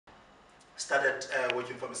Started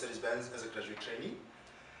working for Mercedes-Benz as a graduate trainee.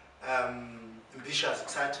 Ambitious,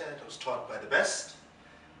 excited, I was taught by the best.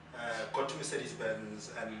 Got to Mercedes-Benz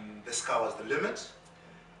and the sky was the limit.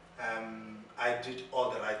 I did all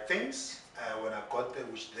the right things when I got there,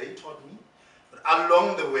 which they taught me. But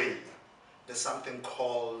along the way, there's something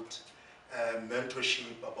called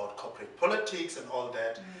mentorship about corporate politics and all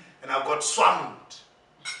that. And I got swamped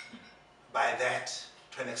by that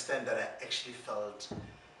to an extent that I actually felt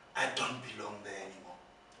I don't belong there anymore.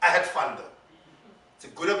 I had fun though. It's a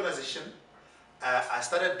good organization. I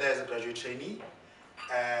started there as a graduate trainee.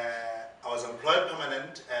 I was employed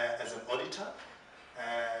permanent as an auditor.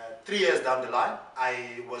 3 years down the line,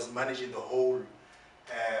 I was managing the whole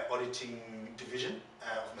auditing division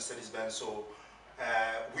of Mercedes-Benz. So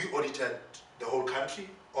we audited the whole country,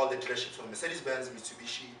 all the dealerships from Mercedes-Benz,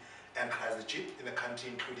 Mitsubishi, and Chrysler Jeep in the country,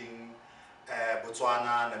 including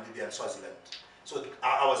Botswana, Namibia, and Swaziland. So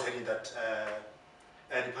I was heading that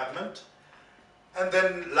department. And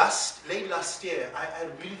then late last year, I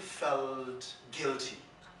really felt guilty.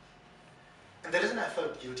 And the reason I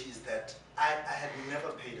felt guilty is that I had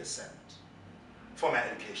never paid a cent for my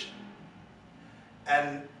education.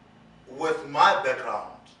 And with my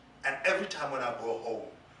background, and every time when I go home,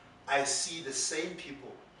 I see the same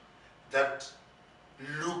people that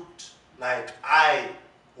looked like I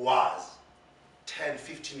was 10,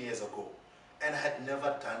 15 years ago, and had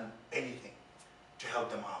never done anything to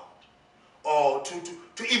help them out. Or to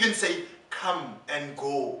even say, come and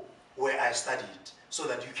go where I studied so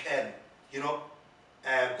that you can,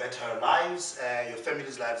 better lives, your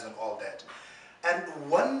family's lives and all that. And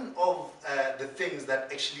one of the things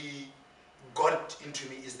that actually got into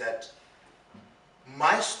me is that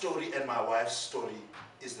my story and my wife's story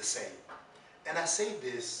is the same. And I say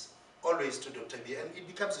this always to Dr. B, and it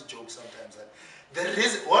becomes a joke sometimes. That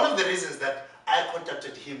one of the reasons that I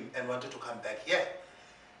contacted him and wanted to come back here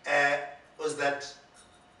was that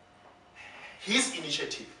his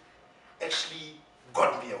initiative actually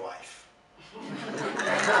got me a wife.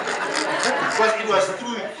 Because it was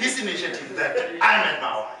through his initiative that I met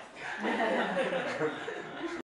my wife.